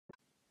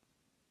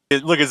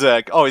Look at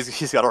Zach. Oh,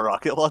 he's got a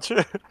rocket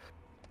launcher.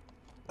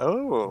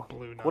 Oh,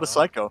 what a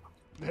psycho.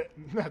 that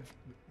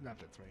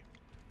fits me.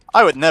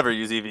 I would never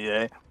use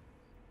EVA.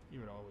 You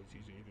would always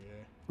use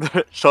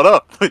EVA. Shut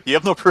up. You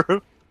have no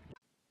proof.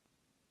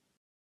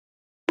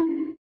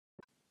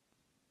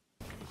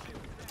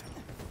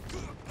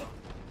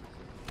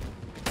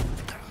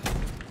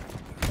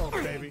 Oh,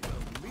 baby.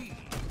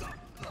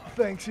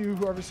 Thanks, you,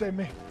 whoever saved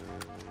me.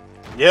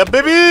 Yeah,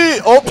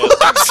 baby! Oh!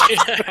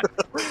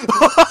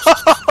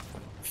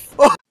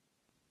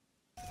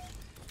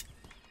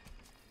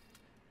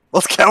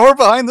 Let's cower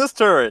behind this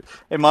turret.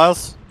 Hey,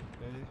 Miles.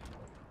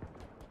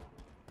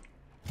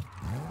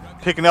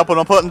 Picking up what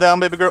I'm putting down,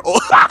 baby girl.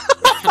 Oh.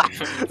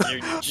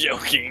 You're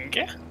joking.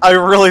 I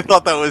really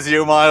thought that was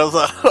you, Miles.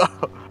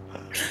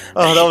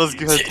 Oh, that was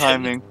good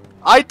timing.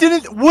 I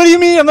didn't. What do you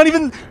mean? I'm not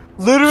even.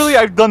 Literally,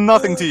 I've done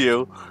nothing to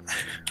you.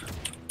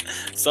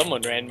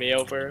 Someone ran me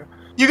over.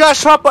 You got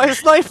shot by a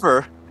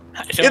sniper.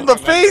 In the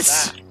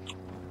face.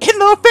 In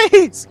the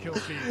face. Kill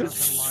feed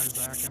doesn't lie,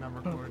 Zach, and I'm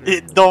recording.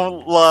 It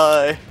don't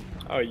lie.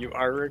 Oh, you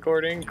are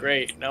recording?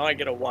 Great. Now I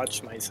gotta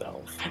watch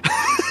myself.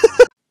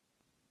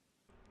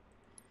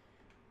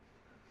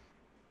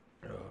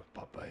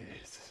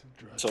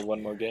 So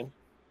one more game?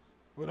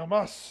 Una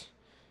más.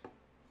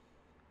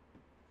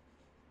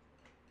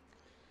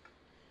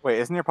 Wait,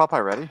 isn't your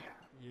Popeye ready?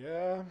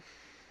 Yeah.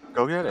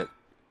 Go get it.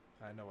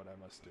 I know what I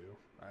must do.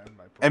 I am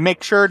my and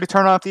make sure to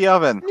turn off the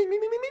oven.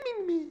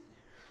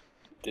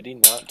 Did he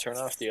not turn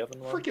off the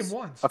oven once? Freaking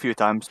once. A few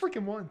times.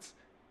 Freaking once.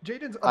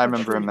 Jaden's I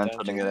remember him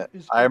mentioning it.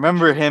 I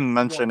remember him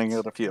mentioning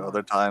it a few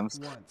other times.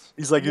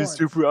 He's like, it's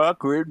super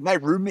awkward. My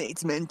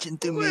roommates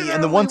mentioned to me.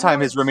 And the one time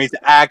his roommates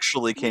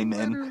actually came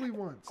in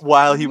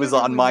while he was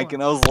on mic,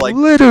 and I was like,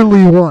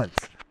 literally once.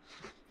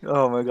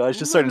 Oh my gosh,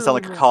 just starting to sound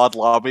like a COD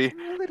lobby.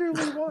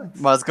 Literally once.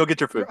 Miles, go get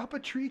your food. You're up a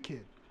tree,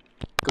 kid.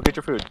 Go get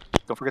your food.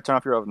 Don't forget to turn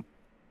off your oven.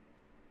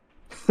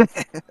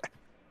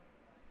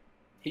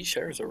 He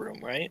shares a room,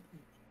 right?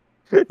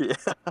 Yeah.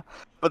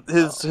 But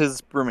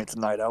his roommate's a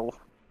night owl.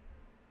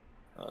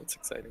 Oh, that's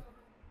exciting.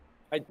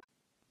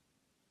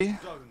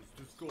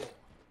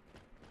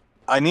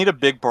 I need a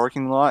big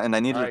parking lot, and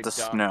I need it to Doctor,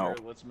 snow.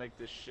 let's make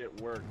this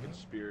shit work.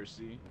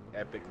 Conspiracy,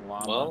 epic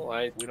llama. Well,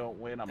 if we don't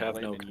win, I'm have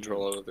no blaming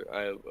control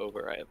you.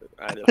 over either.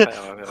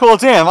 Well,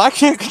 damn, I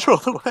can't control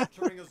the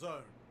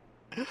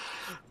weather.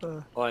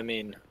 Well, I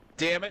mean,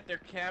 damn it, they're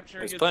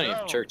capturing. there's plenty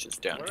of churches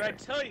down What here.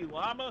 did I tell you,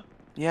 llama?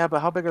 Yeah, but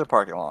how big are the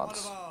parking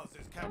lots? Oh,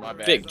 my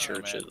bad, Big sorry,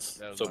 man. churches,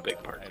 That was so my big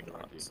bad. parking I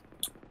ignored lots.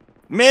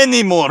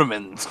 Many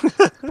Mormons.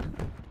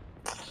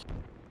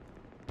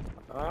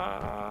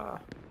 Ah.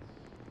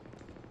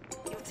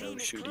 No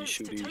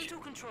shooty.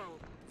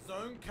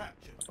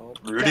 Oh,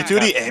 Rudy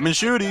Tooty, aim and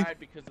shooty.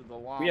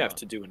 we have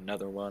to do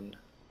another one.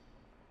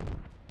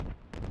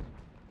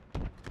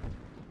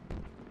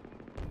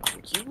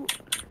 You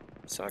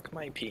suck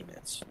my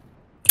penis.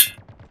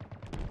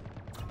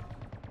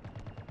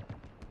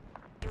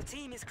 Your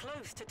team is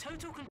close to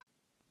total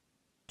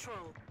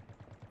control.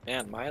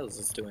 Man, Miles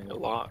is doing a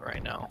lot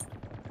right now.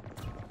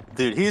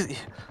 Dude,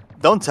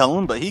 don't tell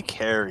him, but he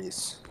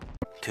carries.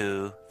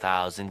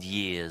 2,000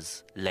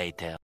 years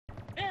later.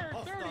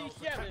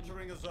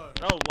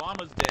 Oh,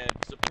 llama's dead.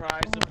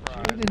 Surprise,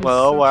 surprise.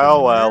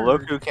 Well,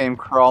 look who came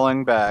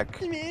crawling back.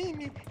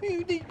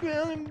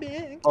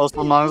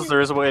 Also, Miles,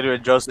 there is a way to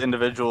adjust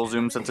individual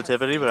zoom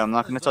sensitivity, but I'm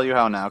not going to tell you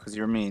how now, because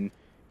you're mean.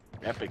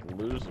 Epic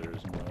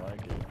losers, more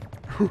like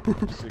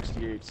it.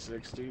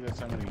 6860, that's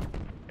how many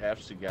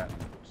F's you got in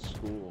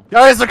school.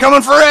 Guys, they're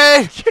coming for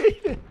A!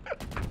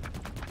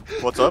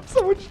 What's up?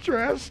 Someone's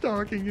trash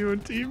talking you in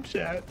team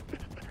chat.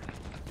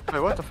 Wait,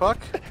 what the fuck?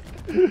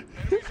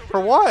 For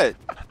what?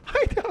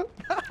 I don't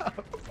know.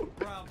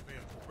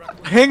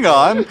 Hang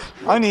on,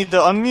 I need to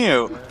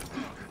unmute.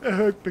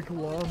 Epic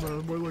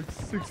llama, more like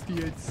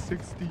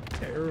 6860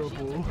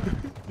 terrible.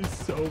 He's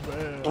so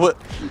bad. What?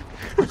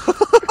 I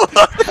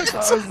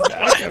thought it was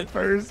Zach at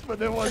first,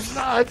 but it was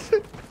not.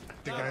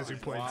 The guys who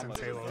played since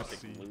Halo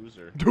C.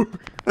 Loser.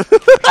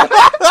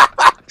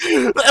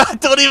 I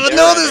don't even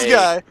know this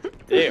guy.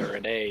 They are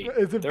an A.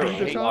 Is it There are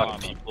big a lot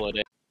of top? people at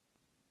A.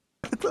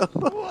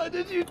 What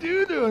did you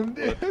do to him,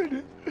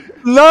 dude?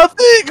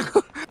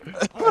 Nothing!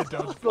 I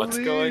don't What's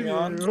believe going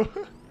on? you.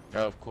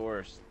 Oh, of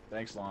course.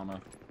 Thanks,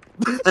 llama.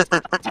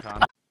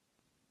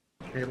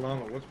 Hey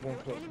llama, what's 1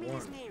 plus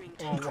 1?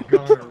 Oh,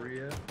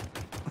 gonorrhea.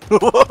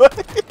 What?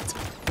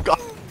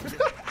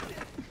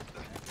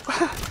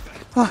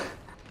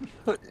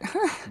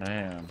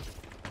 Man.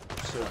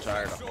 I'm so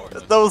tired of holding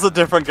this. That was a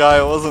different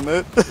guy, wasn't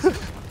it?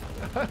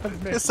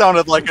 It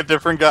sounded like a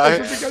different guy.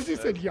 Is it because you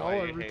said y'all I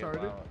are hate retarded?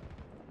 llama.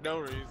 No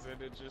reason,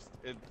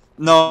 it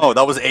No,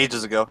 that was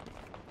ages ago.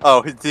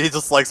 Oh, he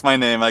just likes my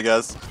name, I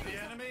guess.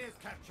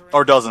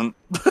 Or doesn't.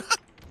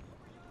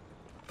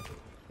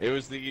 It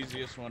was the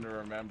easiest one to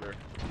remember.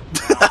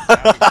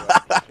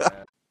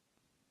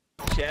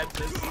 Chad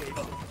says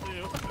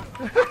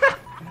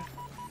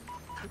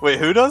Wait,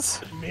 who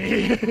does?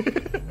 Me.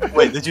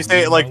 Wait, did you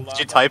say it like, did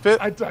you type it?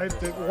 I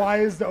typed it. Why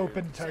is the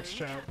open text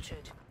chat?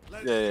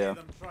 Yeah.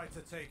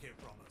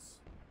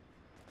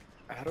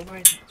 How do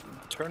I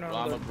turn on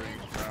Llama the...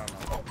 brings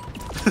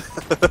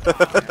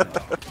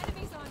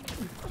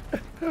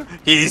drama.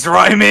 He's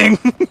rhyming.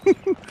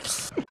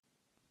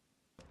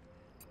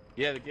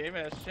 Yeah, the game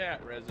has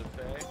chat,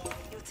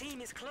 Resufe. Your team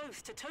is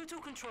close to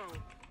total control.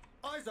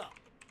 Eyes up!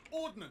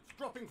 Ordnance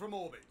dropping from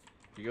orbit.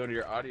 You go to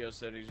your audio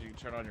settings, you can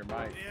turn on your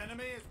mic. The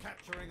enemy is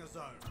capturing a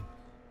zone.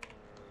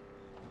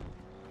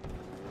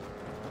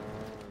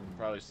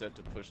 Probably set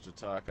to push to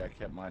talk. I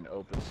kept mine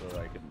open so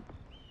I can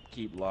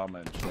keep Llama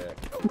in check.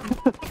 The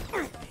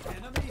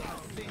enemy has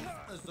seized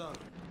a zone.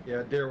 Yeah,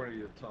 I dare one of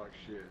you to talk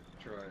shit.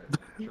 Try it.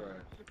 Try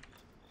it.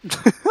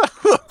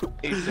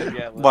 He said,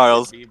 yeah, let's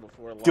Miles, get B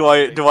before do Llama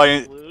I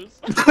makes us lose.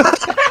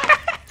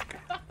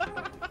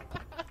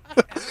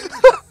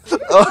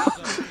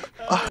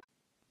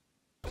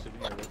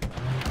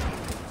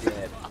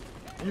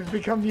 You've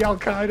become the Al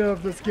Qaeda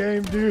of this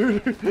game,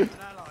 dude.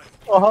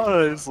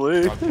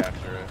 Honestly. I'll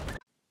capture it.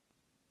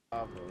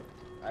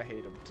 I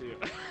hate him too.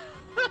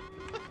 I'll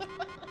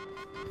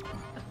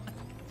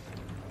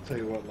tell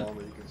you what,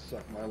 Llama, you can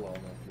suck my llama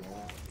if you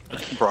want.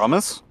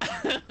 Promise?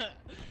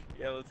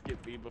 Yeah, let's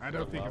get B before I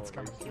don't think Llama it's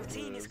coming makes Your us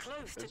team lose. is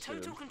close to That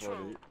shit total is control.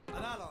 funny. An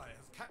ally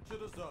has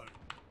captured a zone.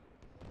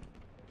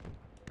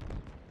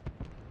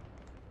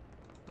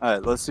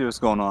 Alright, let's see what's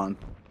going on.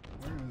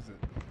 Where is it?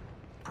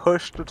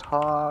 Push to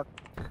talk.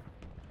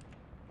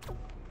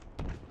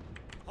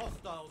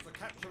 Hostiles are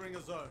capturing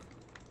a zone.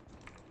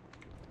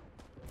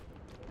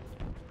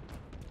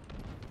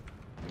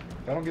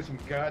 If I don't get some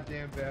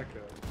goddamn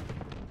backup.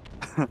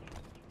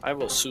 I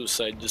will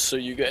suicide just so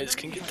you guys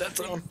can get that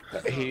zone.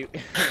 He,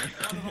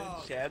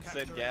 Chad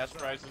said gas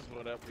prices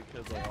went up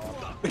because of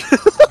Llama.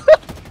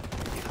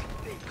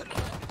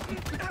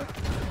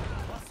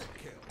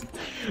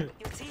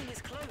 Your team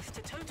is close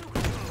to total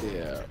control.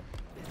 Yeah.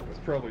 That's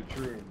probably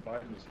true, and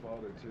Biden's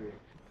father too.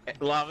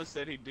 Llama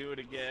said he'd do it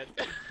again.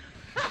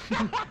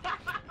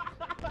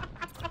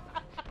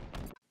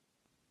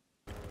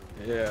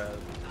 Yeah.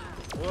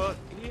 Well,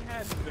 he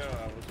had to know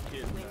I was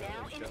kidding. We're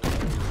now in Shut up.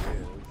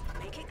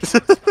 Make it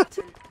count,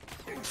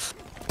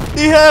 Spartan.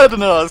 He had to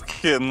know I was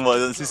kidding. What,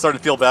 does he start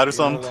to feel bad or You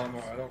know, something?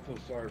 Llama, I don't feel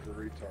sorry for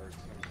retards.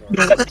 I'm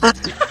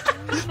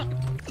sorry.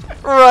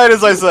 Right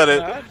as I said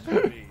it. Not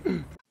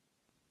me.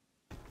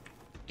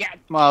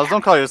 Miles,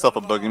 don't call yourself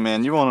a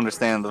boogeyman. You won't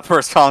understand the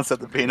first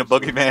concept of being a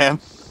boogeyman.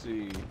 Let's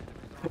see.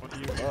 What do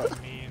you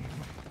mean?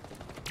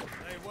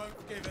 They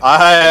won't give it.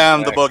 I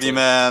am the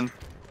boogeyman.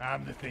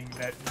 I'm the thing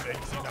that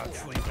makes you not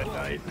sleep at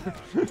night.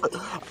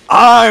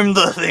 I'm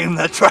the thing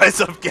that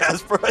tries up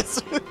gas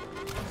prices.